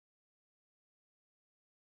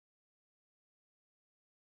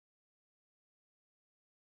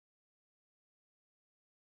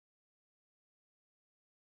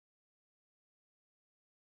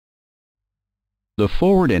The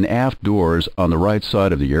forward and aft doors on the right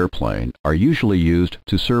side of the airplane are usually used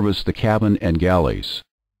to service the cabin and galleys.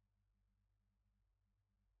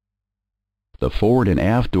 The forward and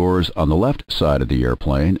aft doors on the left side of the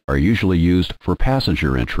airplane are usually used for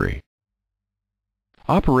passenger entry.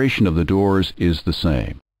 Operation of the doors is the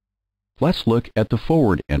same. Let's look at the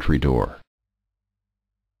forward entry door.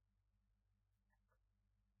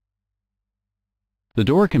 The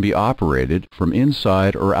door can be operated from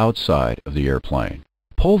inside or outside of the airplane.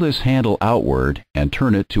 Pull this handle outward and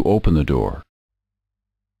turn it to open the door.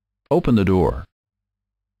 Open the door.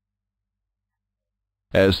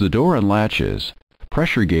 As the door unlatches,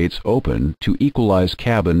 pressure gates open to equalize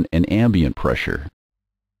cabin and ambient pressure.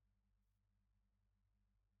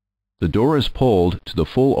 The door is pulled to the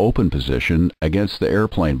full open position against the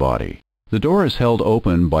airplane body. The door is held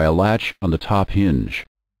open by a latch on the top hinge.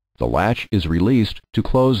 The latch is released to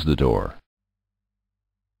close the door.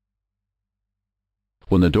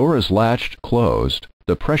 When the door is latched closed,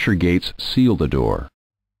 the pressure gates seal the door.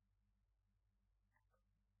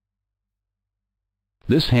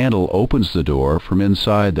 This handle opens the door from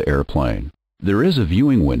inside the airplane. There is a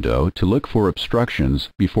viewing window to look for obstructions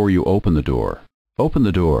before you open the door. Open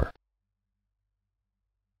the door.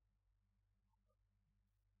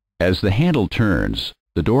 As the handle turns,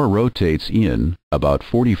 the door rotates in about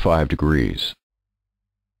 45 degrees.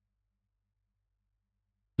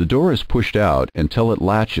 The door is pushed out until it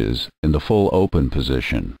latches in the full open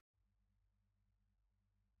position.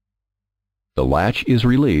 The latch is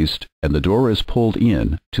released and the door is pulled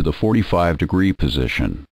in to the 45-degree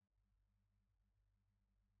position.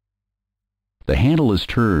 The handle is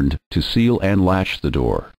turned to seal and latch the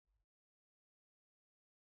door.